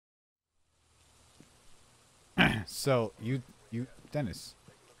So Dennis,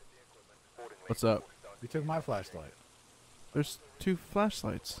 What's up? you took my flashlight. There's 2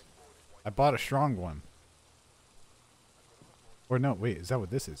 flashlights. I bought a strong one. Or no, wait, is that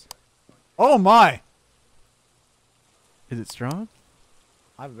what this is? Oh my! Is it strong?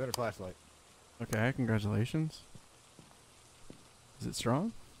 I have a better flashlight. Okay, congratulations. Is it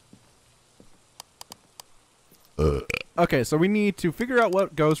strong? Okay, so we need to figure out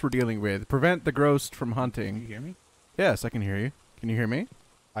what ghost we're dealing with. Prevent the ghost from Can you hunting. hear me? Yes, I can hear you. Can you hear me?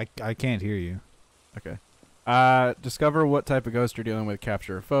 I can't hear you. Okay. Discover what type of ghost you're dealing with.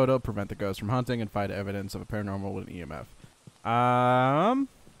 Capture a photo. Prevent the ghost from hunting, and find evidence of a paranormal with an EMF.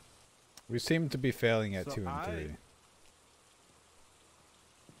 We seem to be failing at So 2 and 3.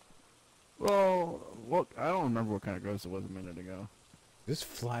 Well, I don't remember what kind of ghost it was a minute ago. This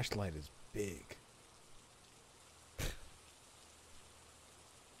flashlight is big.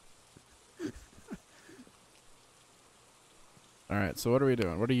 All right, so what are we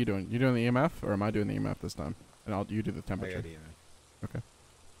doing? What are you doing? You doing the EMF, or am I doing the EMF this time? And you do the I temperature. got EMF. Okay.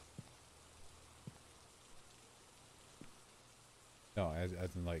 No, as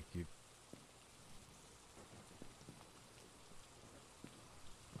in like you.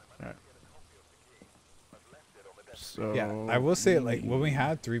 So Yeah, I will say like when we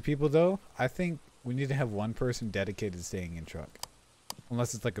have 3 people though, I think we need to have 1 person dedicated to staying in truck,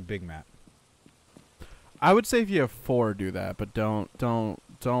 unless it's like a big map. I would say if you have 4, do that, but don't.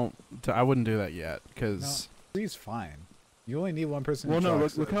 I wouldn't do that yet, because. No, 3's fine. You only need 1 person. Well, in no,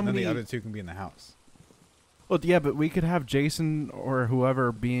 truck, look how and then many. the other 2 can be in the house. Well, yeah, but we could have Jason or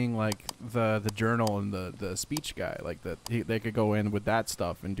whoever being like the journal and the speech guy, like they could go in with that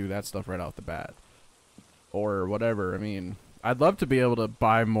stuff and do that stuff right off the bat, or whatever. I mean, I'd love to be able to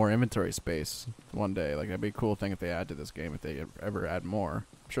buy more inventory space one day. Like that'd be a cool thing if they add to this game. If they ever add more,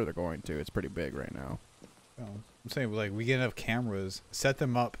 I'm sure they're going to. It's pretty big right now. Oh, I'm saying like we get enough cameras, set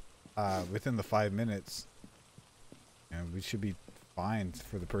them up within the 5 minutes, and we should be fine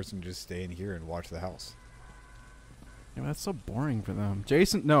for the person to just stay in here and watch the house. Yeah, that's so boring for them.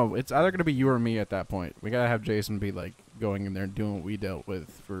 Jason, no, it's either gonna be you or me at that point. We gotta have Jason be like going in there and doing what we dealt with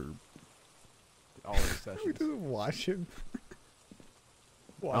for all these We sessions. just watch him.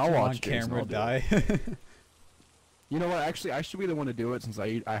 I'll him watch on Jason, camera I'll do die. You know what? Actually, I should be the one to do it since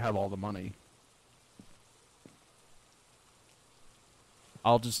I have all the money.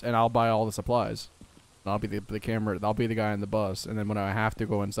 I'll buy all the supplies. I'll be the camera. I'll be the guy in the bus, and then when I have to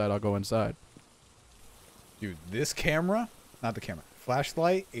go inside, I'll go inside. Dude, this camera, not the camera,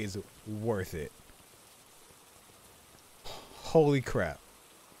 flashlight is worth it. Holy crap.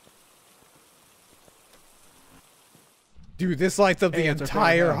 Dude, this lights up the Hey, it's our favorite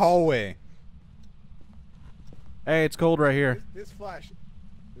entire house. hallway. Hey, it's cold right here, This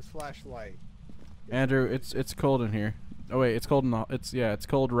flashlight. Andrew. It's cold in here. Oh wait, it's cold in the. It's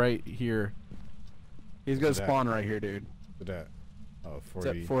cold right here. He's gonna What's that? spawn right here, dude. What's that? Oh, It's 40.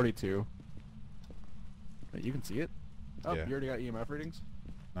 at 42. Wait, you can see it? Oh, Yeah. you already got EMF readings?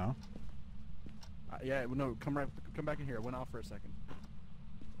 No? Yeah, no, come back in here. It went off for a second.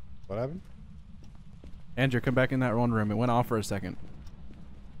 What happened? Andrew, come back in that one room. It went off for a second.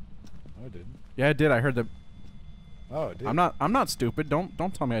 Oh, it didn't. Yeah, it did. I heard the. Oh, it did. I'm not stupid.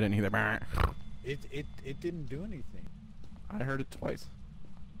 Don't tell me I didn't hear that. It didn't do anything. I heard it twice.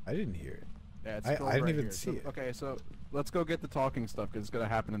 I didn't hear it. Yeah, it's I cold didn't right even here. see it. Okay, so let's go get the talking stuff because it's gonna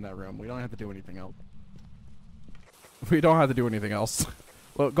happen in that room. We don't have to do anything else. We don't have to do anything else.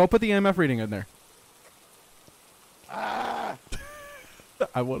 Well, go put the EMF reading in there. Ah!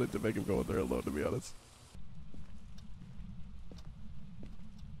 I wanted to make him go in there alone, to be honest.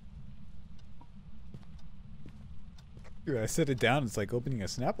 Dude, I set it down. It's like opening a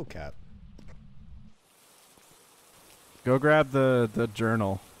Snapple cap. Go grab the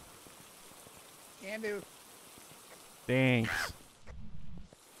journal. Can do. Thanks.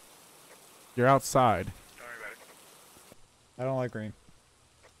 You're outside. I don't like rain.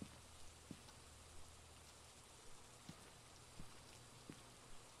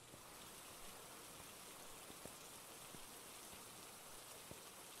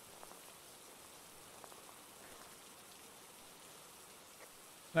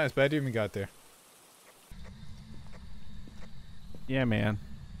 Nice, but I didn't even got there. Yeah, man.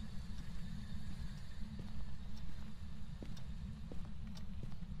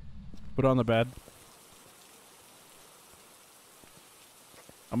 Put it on the bed.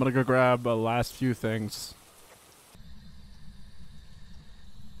 I'm gonna go grab the last few things.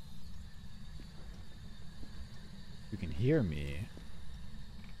 You can hear me.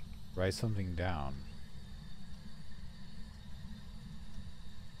 Write something down.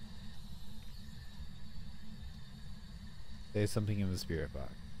 There's something in the spirit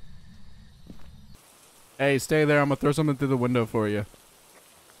box. Hey, stay there. I'm gonna throw something through the window for you.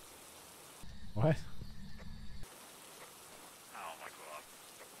 What? Oh my god.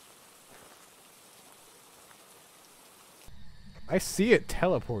 I see it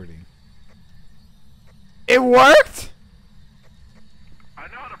teleporting. It worked? I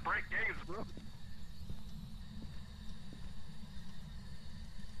know how to break games, bro.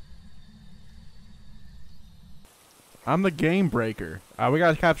 I'm the game breaker. We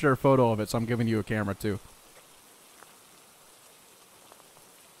gotta capture a photo of it, so I'm giving you a camera too.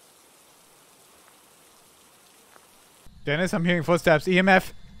 Dennis, I'm hearing footsteps.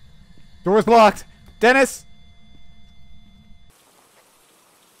 EMF. Door's locked. Dennis!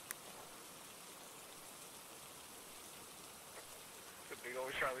 Good thing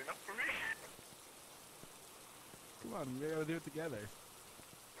always Charlie enough for me. Come on, we gotta do it together.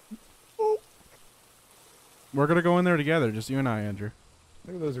 Oh. We're gonna go in there together, just you and I, Andrew.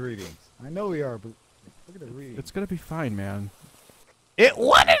 Look at those readings. I know we are, but look at the readings. It's gonna be fine, man. It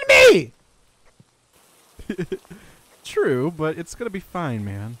wanted me! True, but it's gonna be fine,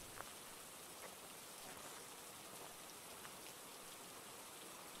 man.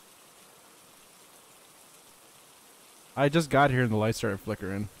 I just got here and the lights started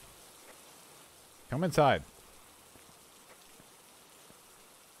flickering. Come inside.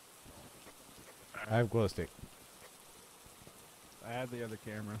 I have glow stick. I had the other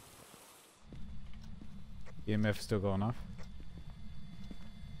camera. EMF is still going off.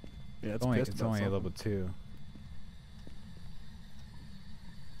 Yeah, It's only a level 2.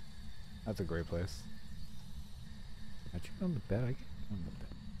 That's a great place. Got you on the bed. I get on the bed.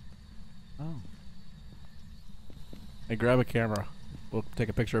 Oh. Hey, grab a camera. We'll take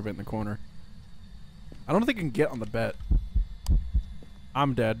a picture of it in the corner. I don't think I can get on the bed.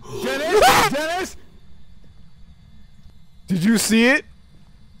 I'm dead. Dennis! Dennis! Did you see it?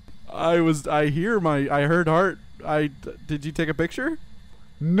 I heard heart. Did you take a picture?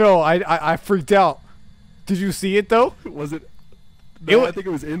 No, I freaked out. Did you see it though? Was it? No, I think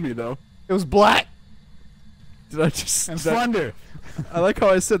it was in me though. It was black Did I just? and slender. I like how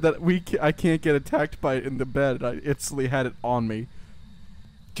I said that I can't get attacked by it in the bed. I instantly had it on me.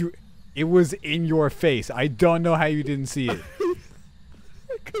 Dude, it was in your face. I don't know how you didn't see it.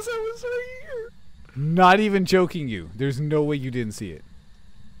 Because I was right here. Not even joking you. There's no way you didn't see it.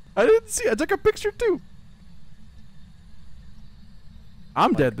 I didn't see it. I took a picture too.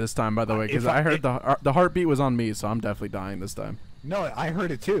 I'm dead this time, by the way, because I heard the heartbeat was on me, so I'm definitely dying this time. No, I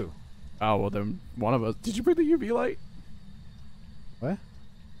heard it too. Oh, well then, one of us. Did you bring the UV light? What?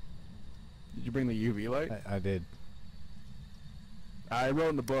 Did you bring the UV light? I did. I wrote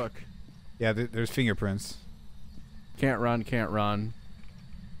in the book. Yeah, there's fingerprints. Can't run, can't run.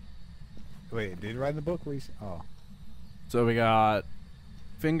 Wait, did it write in the book? Oh. So we got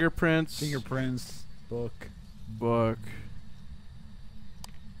fingerprints. Fingerprints, book. Book.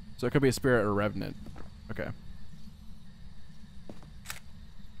 So it could be a spirit or revenant. Okay.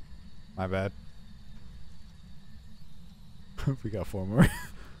 My bad. We got 4 more.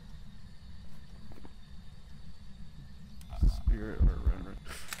 Spirit or revenant.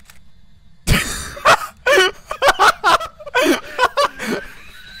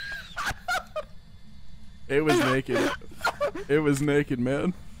 It was naked. It was naked,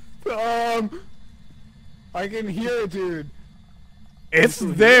 man. I can hear it, dude. It's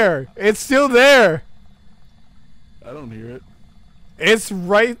there. It's still there. I don't hear it. It's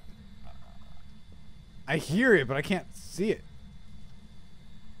right. I hear it, but I can't see it.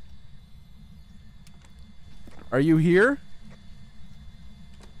 Are you here?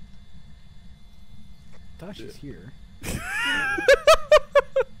 Tasha's here.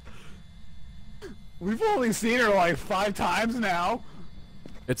 We've only seen her like 5 times now.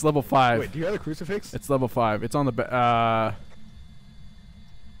 It's level 5. Wait, do you have a crucifix? It's level 5. It's on the Yes.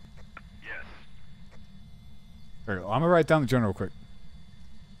 Here, I'm gonna write down the journal real quick.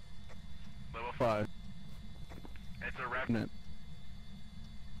 Level 5. It's a revenant.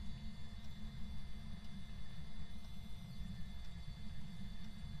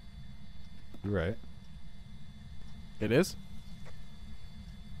 You're right. It is?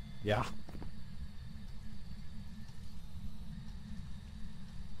 Yeah.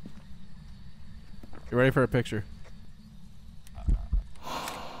 You ready for a picture?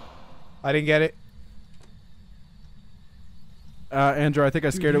 I didn't get it. Andrew, I think I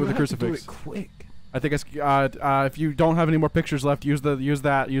scared it with the Do crucifix. it quick. I think if you don't have any more pictures left, use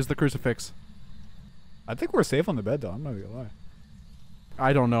the crucifix. I think we're safe on the bed, though. I'm not gonna lie.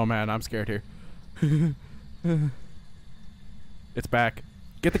 I don't know, man. I'm scared here. It's back.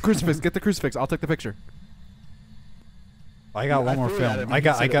 Get the crucifix. Get the crucifix. I'll take the picture. I got one more threw it at film. him I and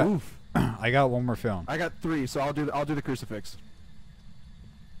got he said, "Oof." I got one more film. I got 3, so I'll do the crucifix.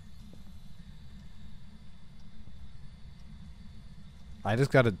 I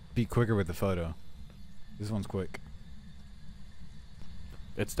just gotta be quicker with the photo. This one's quick.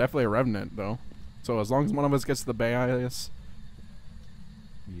 It's definitely a revenant though. So as long as one of us gets the bias,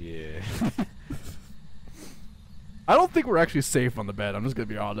 Yeah. I don't think we're actually safe on the bed. I'm just gonna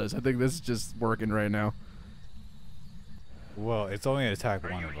be honest. I think this is just working right now. Well, it's only attack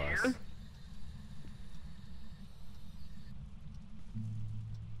one you of us. here?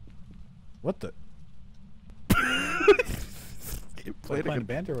 What the? It We're playing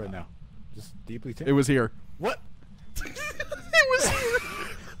banter right now. Just deeply. It was here. What? It was here.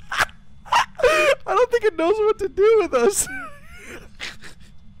 I don't think it knows what to do with us.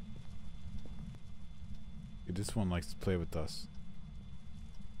 This one likes to play with us.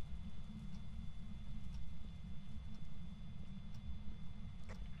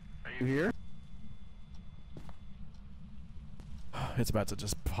 Are You you here? It's about to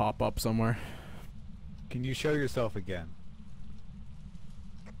just pop up somewhere. Can you show yourself again?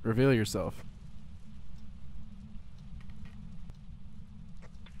 Reveal yourself.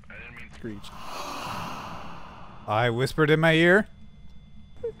 I didn't mean to. Screech. I whispered in my ear.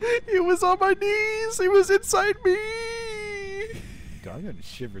 It was on my knees. It was inside me. God, I'm getting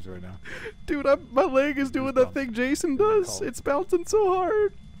shivers right now. Dude, my leg is doing that thing Jason does. It's bouncing so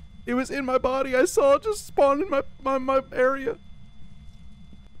hard. It was in my body. I saw it just spawn in my area.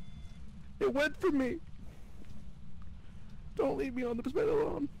 It went for me. Don't leave me on the bed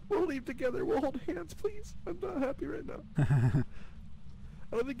alone. We'll leave together. We'll hold hands, please. I'm not happy right now. I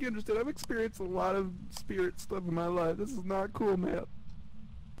don't think you understand. I've experienced a lot of spirit stuff in my life. This is not cool, man.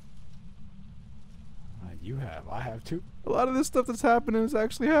 You have. I have too. A lot of this stuff that's happening is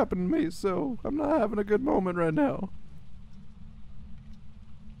actually happening to me, so I'm not having a good moment right now.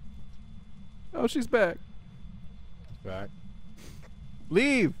 Oh, she's back. Back.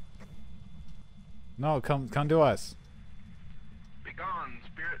 Leave! No, come to us. Be gone,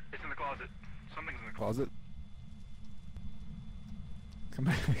 spirit. It's in the closet. Something's in the closet.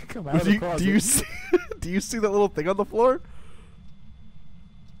 Come out of the closet. Do you see? Do you see that little thing on the floor?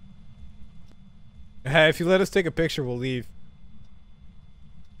 Hey, if you let us take a picture, we'll leave.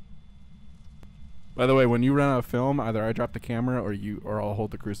 By the way, when you run out of film, either I drop the camera or I'll hold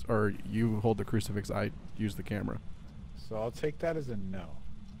the you hold the crucifix. I use the camera. So I'll take that as a no.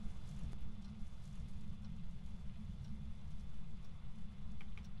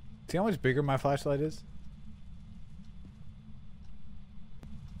 See how much bigger my flashlight is?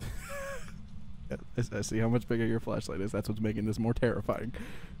 I see how much bigger your flashlight is. That's what's making this more terrifying.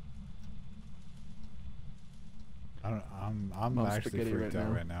 I'm No actually spaghetti freaked right out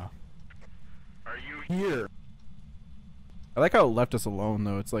now. right now. Are you Here. I like how it left us alone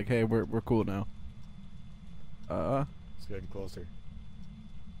though. It's like, hey, we're cool now. It's getting closer.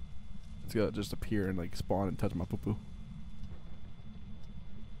 It's gonna just appear and like spawn and touch my poo poo.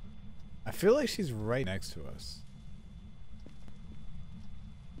 I feel like she's right next to us.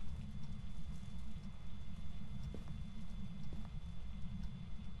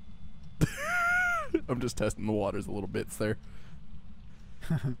 I'm just testing the waters a little bit there.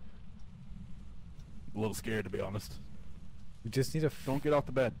 A little scared to be honest. We just need a Don't get off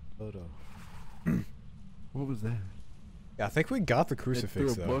the bed. photo. What was that? Yeah, I think we got the It crucifix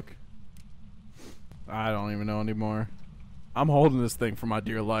threw a though. book. I don't even know anymore. I'm holding this thing for my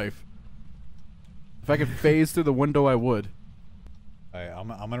dear life. If I could phase through the window, I would. Alright, I'm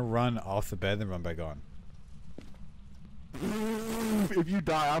gonna run off the bed and run back on. If you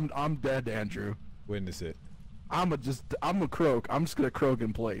die, I'm dead, Andrew. Witness it. I'm a croak. I'm just gonna croak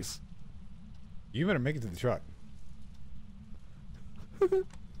in place. You better make it to the truck.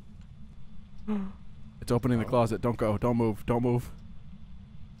 It's opening the closet. Don't go. Don't move. Don't move.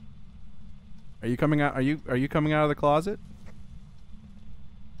 Are you coming out? Are you coming out of the closet?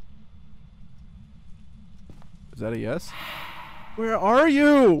 Is that a yes? Where are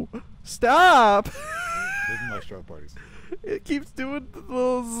you? Stop! Doesn't like straw parties. It keeps doing the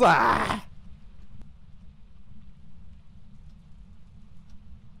little zah.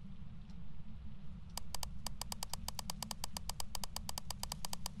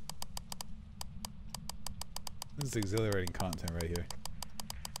 This is exhilarating content right here.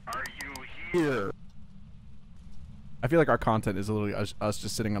 Are you here? I feel like our content is literally us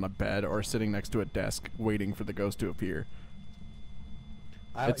just sitting on a bed or sitting next to a desk waiting for the ghost to appear.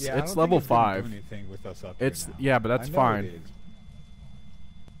 It's I don't think level it's gonna 5. do anything with us up here It's now. yeah, but that's I know fine. it is.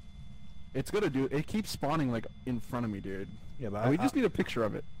 It's gonna do. It keeps spawning like in front of me, dude. Yeah, but We just need a picture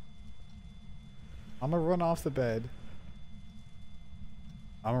of it. I'm gonna run off the bed.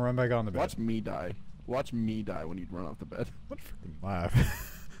 I'm gonna run back on the bed. Watch me die. Watch me die when you run off the bed. What freaking laugh?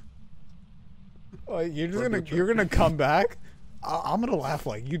 Like you're gonna come back. I'm gonna laugh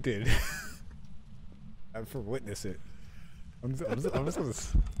like you did. I'm for witness it. I'm just gonna.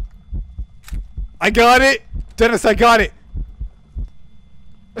 I got it, Dennis. I got it.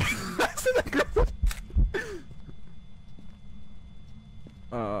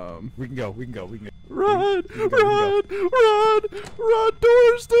 We can go. We can go. We can go. Run! Run! Run! Run!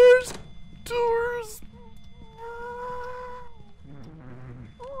 Doors! Doors! Doors!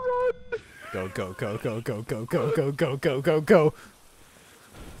 Run! Go, go, go, go, go, go, go, go, go, go, go, go.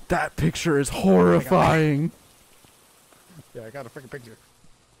 That picture is horrifying. Yeah, I got a freaking picture.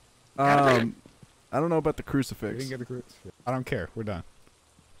 I don't know about the We crucifix. didn't get the cruise. I don't care. We're done.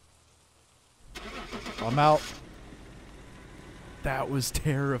 I'm out. That was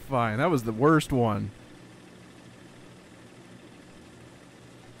terrifying. That was the worst one.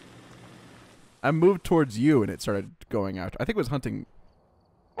 I moved towards you and it started going out. I think it was hunting.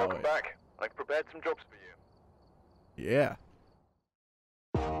 Welcome back. I've prepared some jobs for you. Yeah.